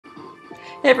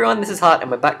Hey everyone, this is Hart and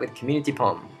we're back with Community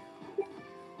Pom.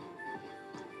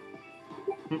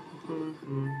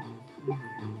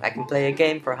 I can play a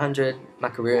game for 100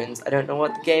 macaroons. I don't know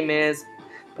what the game is,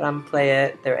 but I'm gonna play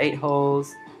it. There are 8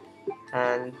 holes,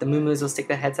 and the moo-moos will stick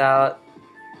their heads out,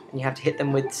 and you have to hit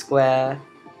them with square.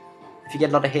 If you get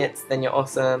a lot of hits, then you're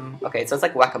awesome. Okay, so it's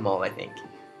like whack-a-mole, I think.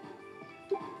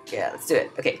 Yeah, let's do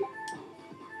it. Okay.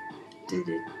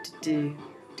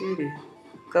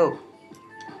 Go.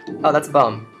 Oh, that's a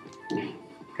bomb. Okay,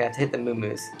 I have to hit the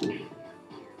moo-moos.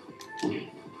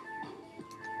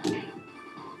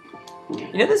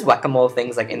 You know those whack-a-mole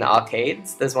things like in the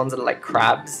arcades? Those ones that are like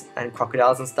crabs and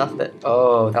crocodiles and stuff that...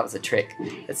 Oh, that was a trick.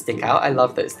 That stick out. I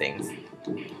love those things.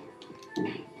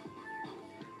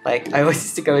 Like, I always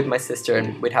used to go with my sister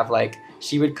and we'd have like...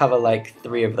 She would cover like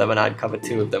 3 of them and I'd cover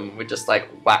 2 of them and we'd just like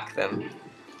whack them.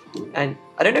 And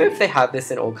I don't know if they have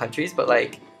this in all countries, but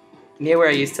like near where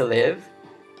I used to live,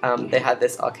 they had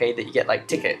this arcade that you get like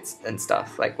tickets and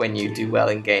stuff, like when you do well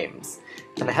in games.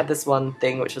 And I had this one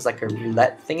thing which was like a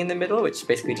roulette thing in the middle, which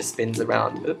basically just spins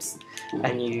around, oops,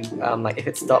 and you, like if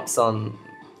it stops on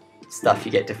stuff,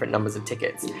 you get different numbers of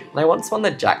tickets. And I once won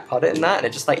the jackpot in that, and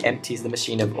it just like empties the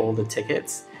machine of all the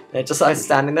tickets. And it just, I was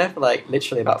standing there for like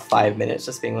literally about 5 minutes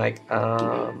just being like,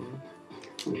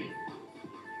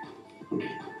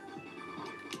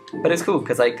 But it's cool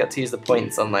because I got to use the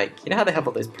points on like, you know how they have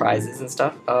all those prizes and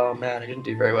stuff? Oh man, I didn't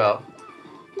do very well.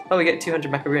 Oh, we get 200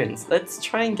 macaroons. Let's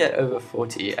try and get over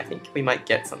 40. I think we might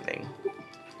get something.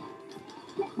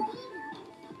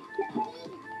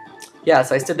 Yeah,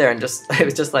 so I stood there and just, it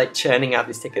was just like churning out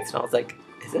these tickets and I was like,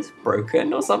 is this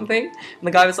broken or something? And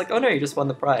the guy was like, oh no, you just won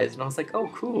the prize. And I was like, oh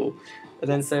cool. And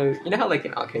then so, you know how like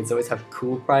in arcades always have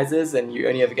cool prizes and you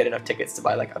only ever get enough tickets to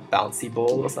buy like a bouncy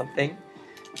ball or something?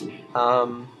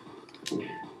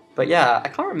 But yeah, I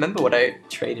can't remember what I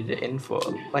traded it in for,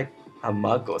 like a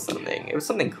mug or something. It was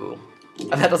something cool.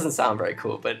 And that doesn't sound very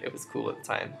cool, but it was cool at the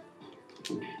time.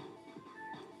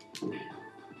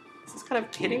 This is kind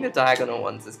of, hitting the diagonal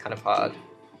ones is kind of hard.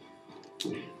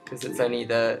 Because it's only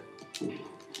the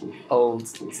old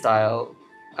style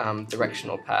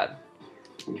directional pad.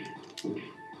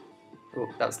 Oh,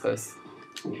 that was close.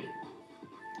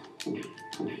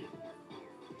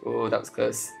 Oh, that was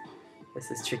close. This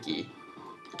is tricky.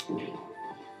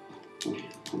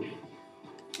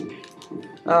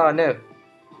 Oh no!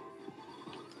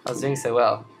 I was doing so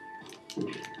well.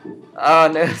 Oh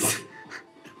no!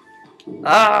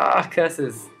 Ah,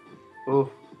 curses! Oh,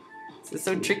 this is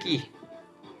so tricky.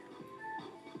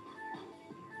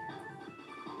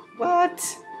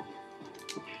 What?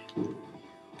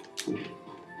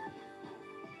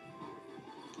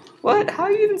 What? How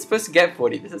are you even supposed to get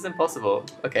 40? This is impossible.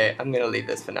 Okay, I'm gonna leave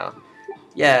this for now.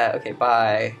 Yeah, okay,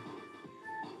 bye.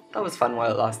 That was fun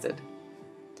while it lasted.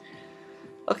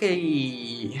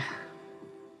 Okay.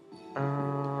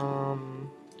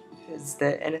 Is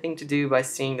there anything to do by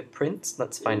seeing the print?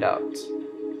 Let's find out.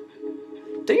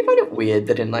 Don't you find it weird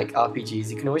that in like RPGs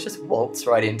you can always just waltz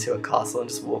right into a castle and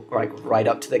just walk like right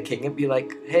up to the king and be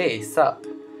like, hey, sup?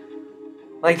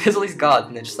 Like there's all these guards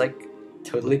and they just like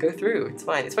totally go through. It's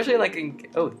fine. Especially like in,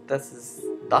 oh, this is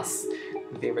thus.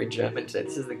 I'm being very German today.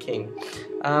 This is the king.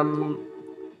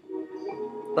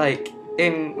 Like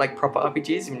in like proper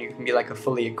RPGs, when you can be like a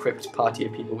fully equipped party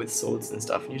of people with swords and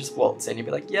stuff, and you just waltz in, you'd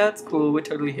be like, yeah, it's cool, we're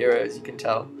totally heroes, you can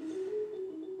tell.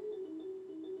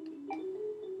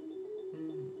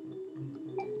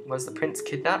 Was the prince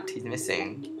kidnapped? He's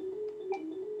missing.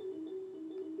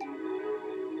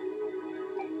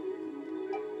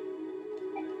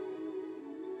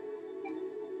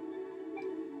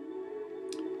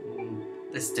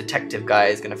 This detective guy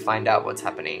is gonna find out what's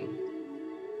happening.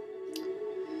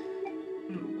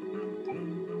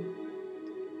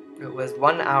 It was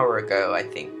 1 hour ago, I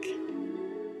think.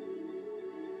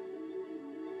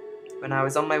 When I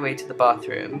was on my way to the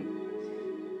bathroom,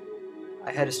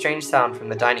 I heard a strange sound from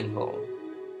the dining hall.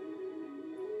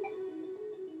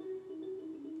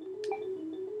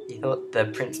 He thought the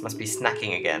prince must be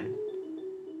snacking again.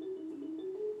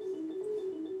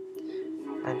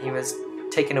 And he was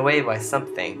taken away by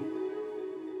something.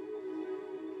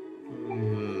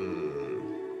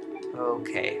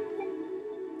 Okay.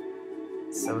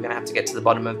 So we're gonna have to get to the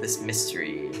bottom of this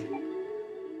mystery.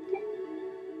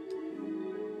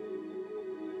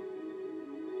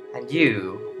 And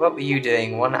you, what were you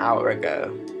doing 1 hour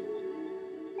ago?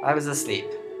 I was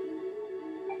asleep.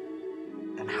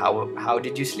 And how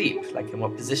did you sleep? Like in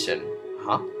what position?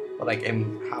 Huh? Or like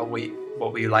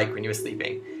what were you like when you were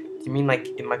sleeping? Do you mean like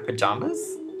in my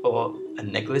pajamas? or a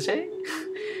negligee?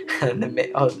 And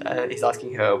the he's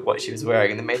asking her what she was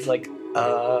wearing, and the maid's like,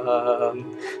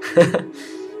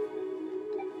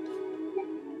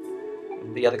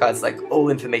 The other guy's like, all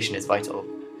information is vital.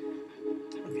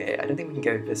 Okay, I don't think we can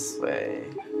go this way.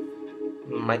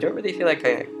 I don't really feel like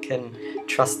I can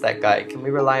trust that guy. Can we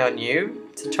rely on you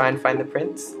to try and find the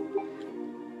prince?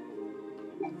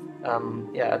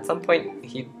 Yeah, at some point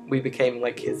we became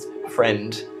like his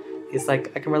friend. He's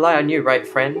like, I can rely on you, right,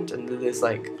 friend? And Lily's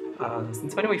like,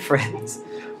 since when are we friends?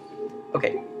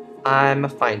 Okay, I'ma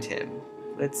find him.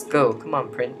 Let's go. Come on,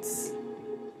 prince.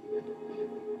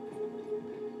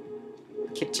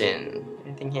 Kitchen.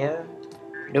 Anything here?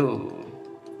 No.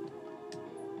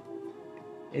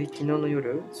 昨日の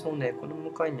夜、そうね、この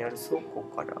向かいにある倉庫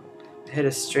から I heard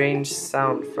a strange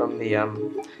sound from the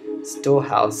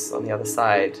storehouse on the other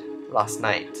side last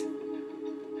night.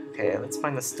 Okay, let's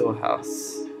find the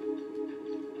storehouse.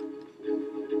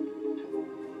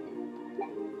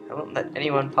 I won't let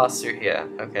anyone pass through here.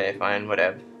 Okay, fine,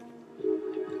 whatever.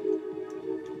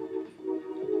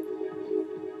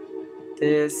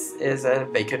 This is a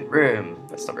vacant room.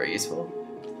 That's not very useful.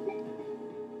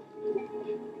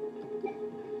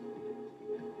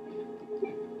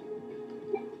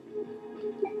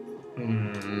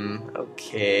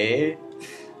 Okay.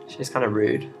 She's kind of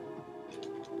rude.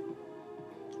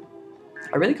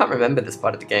 I really can't remember this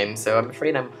part of the game, so I'm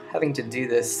afraid I'm having to do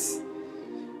this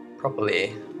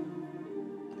properly.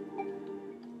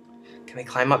 Can we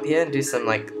climb up here and do some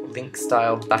like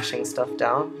Link-style bashing stuff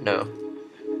down? No.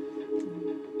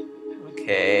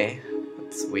 Okay,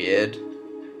 that's weird.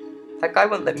 That guy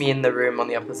won't let me in the room on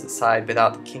the opposite side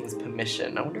without the king's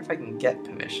permission. I wonder if I can get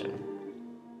permission.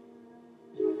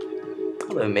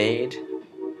 Hello, maid.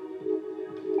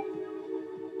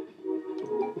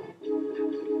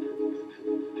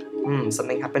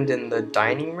 Something happened in the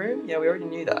dining room? Yeah, we already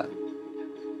knew that.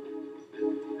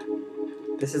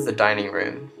 This is the dining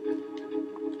room.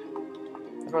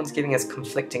 Everyone's giving us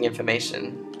conflicting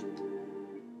information.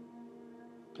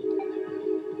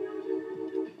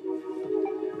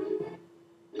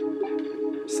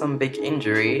 Some big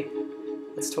injury.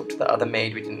 Let's talk to the other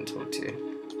maid we didn't talk to.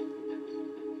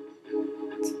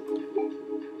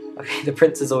 Okay, the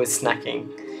prince is always snacking.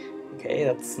 Okay,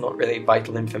 that's not really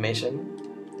vital information.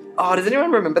 Oh, does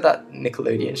anyone remember that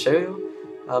Nickelodeon show?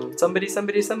 Somebody,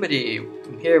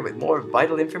 I'm here with more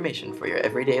vital information for your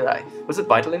everyday life. Was it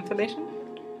vital information?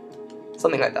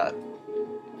 Something like that.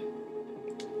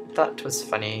 That was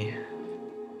funny.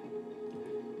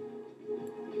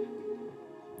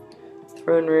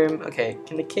 Throne room. Okay,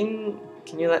 can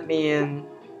you let me in?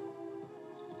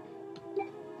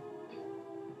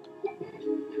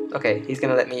 Okay, he's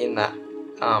gonna let me in that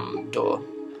door.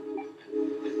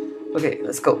 Okay,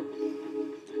 let's go.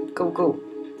 Go.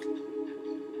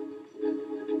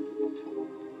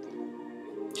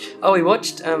 Oh, we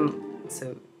watched,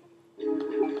 so,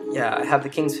 yeah, I have the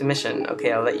king's permission.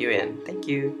 Okay, I'll let you in. Thank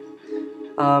you.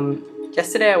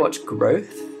 Yesterday I watched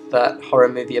Growth, that horror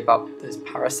movie about those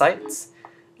parasites,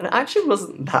 and it actually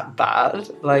wasn't that bad.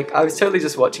 Like, I was totally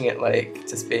just watching it, like,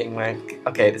 just being like,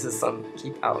 okay, this is some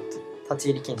keep out.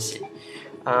 Tachiiri kinshi.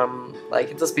 Like,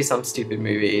 it'd just be some stupid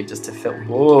movie just to fill,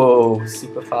 whoa,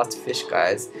 super fast fish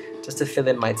guys, just to fill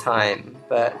in my time,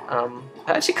 but, I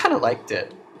actually kind of liked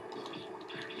it.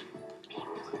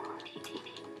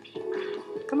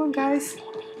 Come on, guys.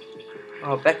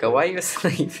 Oh, Becca, why are you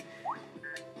asleep?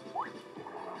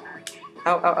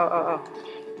 Ow.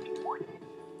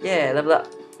 Yeah, level up.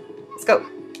 Let's go.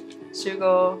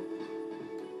 Shugo.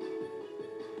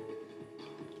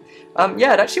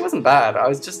 Yeah, it actually wasn't bad. I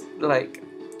was just like,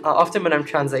 often when I'm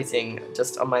translating,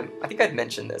 just on my, I think I'd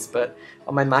mentioned this, but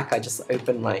on my Mac I just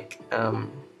open like, oh,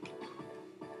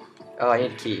 I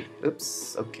need a key.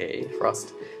 Oops, okay,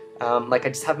 Frost. Like I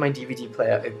just have my DVD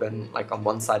player open like on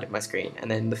one side of my screen,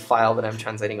 and then the file that I'm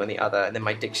translating on the other, and then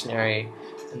my dictionary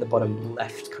in the bottom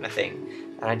left kind of thing.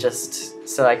 And I just,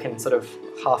 so I can sort of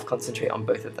half concentrate on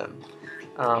both of them.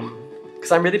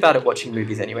 Because I'm really bad at watching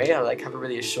movies anyway. I like have a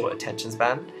really short attention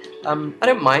span. I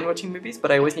don't mind watching movies,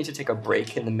 but I always need to take a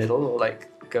break in the middle, or like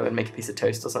go and make a piece of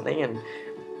toast or something. And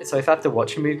so if I have to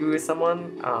watch a movie with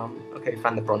someone, okay,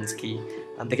 find the bronze key,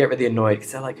 and they get really annoyed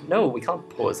because they're like, no, we can't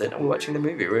pause it, and we're watching the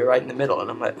movie, we're right in the middle.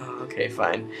 And I'm like, oh, okay,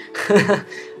 fine.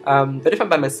 But if I'm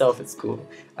by myself, it's cool.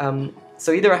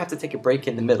 So either I have to take a break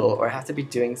in the middle, or I have to be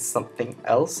doing something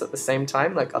else at the same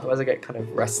time, like otherwise I get kind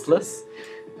of restless.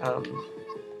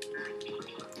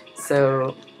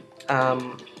 So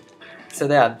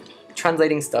yeah,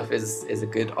 translating stuff is a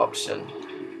good option.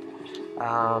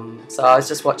 So I was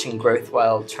just watching Growth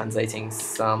while translating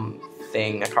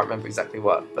something, I can't remember exactly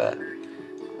what, but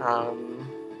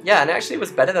yeah, and it actually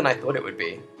was better than I thought it would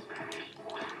be.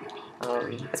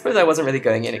 I suppose I wasn't really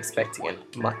going in expecting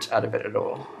much out of it at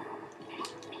all.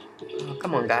 Oh,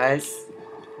 come on, guys.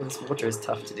 Well, this water is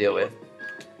tough to deal with.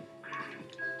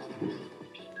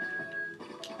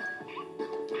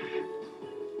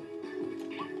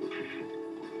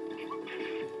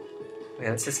 Okay,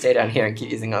 let's just stay down here and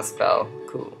keep using our spell.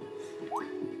 Cool.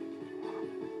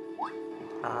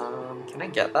 Can I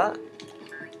get that?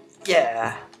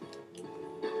 Yeah!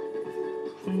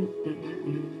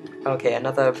 Okay,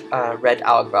 another red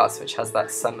hourglass which has that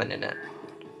summon in it.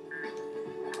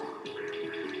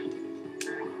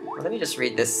 Well, let me just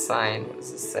read this sign. What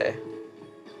does this say?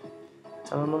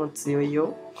 Tamamono tsuyoi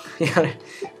yo? Yeah,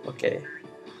 okay.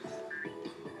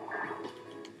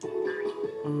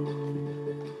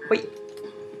 Wait!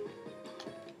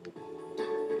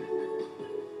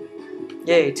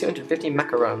 Yay, 250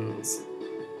 macarons.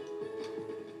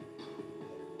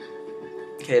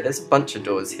 Okay, there's a bunch of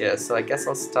doors here, so I guess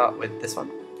I'll start with this one.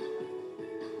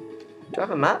 Do I have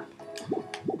a map?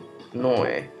 No.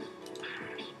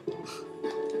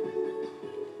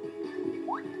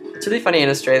 It's really funny in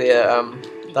Australia,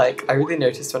 like, I really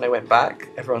noticed when I went back,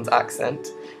 everyone's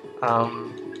accent.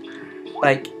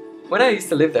 Like, when I used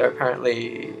to live there,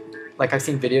 apparently, like, I've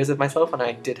seen videos of myself and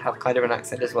I did have kind of an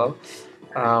accent as well.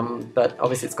 But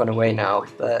obviously it's gone away now,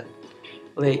 but,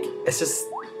 like, it's just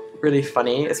really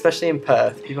funny, especially in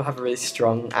Perth. People have a really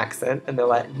strong accent and they're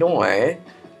like, no,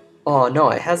 oh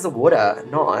no, how's the water?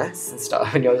 Nice, and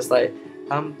stuff, and you're just like,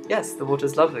 yes, the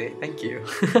water's lovely, thank you.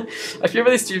 I feel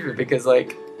really stupid because,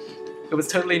 like, it was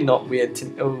totally not weird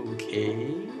to...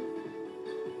 Okay.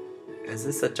 Is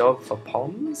this a job for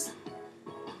Poms?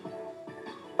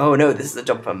 Oh no, this is a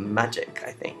job for magic,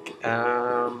 I think.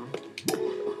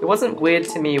 It wasn't weird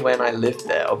to me when I lived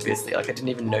there, obviously, like I didn't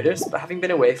even notice, but having been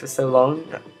away for so long,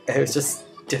 it was just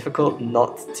difficult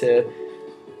not to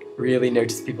really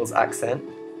notice people's accent.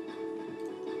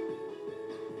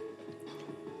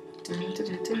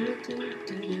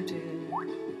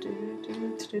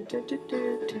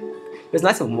 It was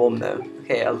nice and warm though.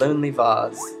 Okay, a lonely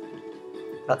vase.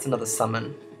 That's another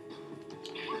summon.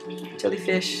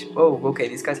 Jellyfish. Oh, okay,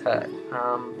 these guys hurt.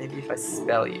 Maybe if I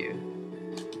spell you.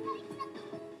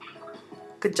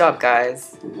 Good job,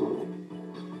 guys.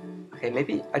 Okay,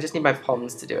 maybe I just need my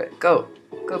palms to do it. Go!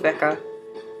 Go, Becca!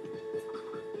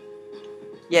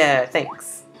 Yeah,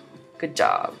 thanks. Good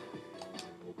job.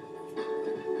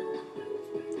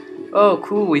 Oh,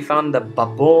 cool, we found the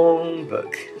Babong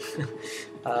book.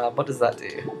 What does that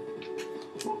do?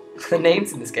 The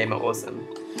names in this game are awesome.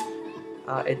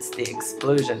 It's the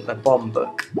explosion, the bomb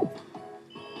book.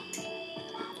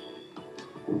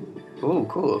 Ooh,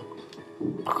 cool.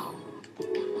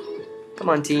 Come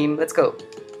on, team, let's go.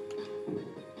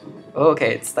 Oh,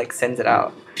 okay, it's like sends it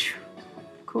out.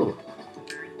 Cool.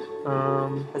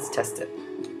 Let's test it.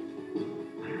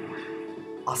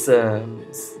 Awesome.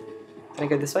 Can I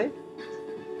go this way?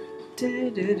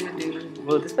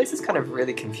 Well, this place is kind of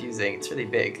really confusing. It's really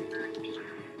big.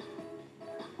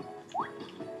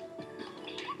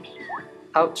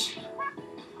 Ouch.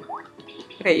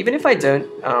 Okay, even if I don't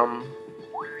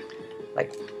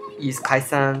like use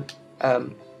Kaisan,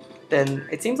 then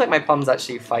it seems like my palms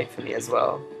actually fight for me as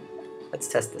well. Let's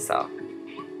test this out.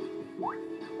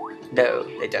 No,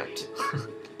 they don't.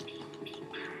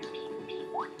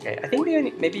 Okay, I think they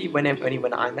only, maybe only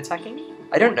when I'm attacking?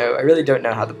 I don't know, I really don't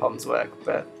know how the palms work,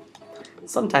 but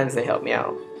sometimes they help me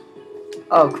out.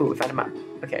 Oh cool, we found a map.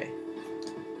 Okay.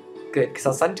 Good, because I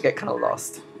was starting to get kind of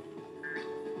lost.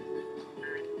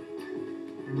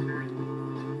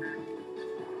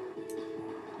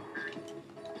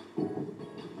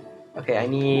 Okay, I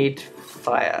need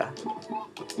fire.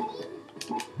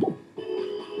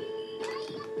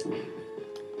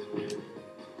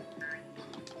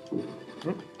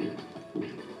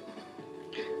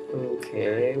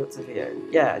 Okay, what's over here?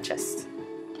 Yeah, a chest.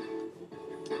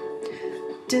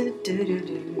 I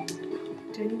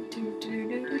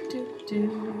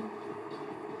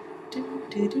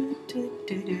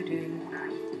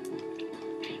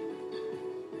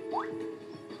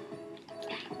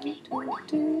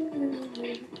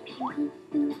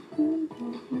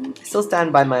still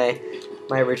stand by my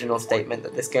original statement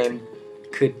that this game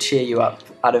could cheer you up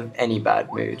out of any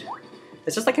bad mood.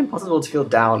 It's just like impossible to feel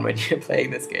down when you're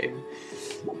playing this game.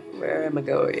 Where am I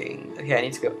going? Okay, I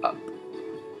need to go up.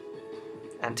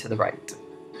 And to the right.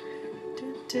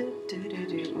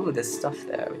 Ooh, there's stuff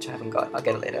there which I haven't got. I'll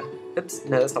get it later. Oops,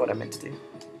 no, that's not what I meant to do.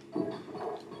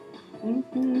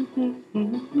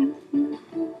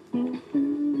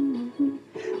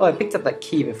 Oh, I picked up that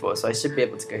key before, so I should be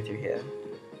able to go through here.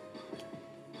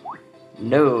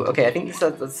 No, okay, I think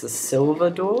that's a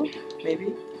silver door,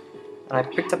 maybe? And I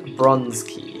picked up a bronze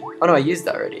key. Oh no, I used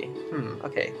that already.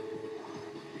 Okay.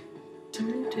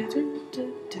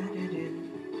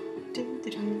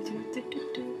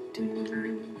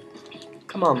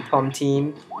 Come on, Pom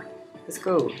Team. Let's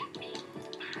go.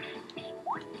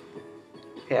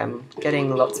 Okay, I'm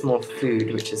getting lots more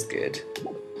food, which is good.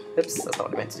 Oops, that's not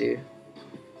what I meant to do.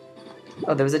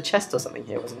 Oh, there was a chest or something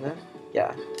here, wasn't there?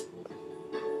 Yeah.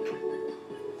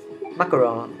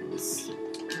 Macarons.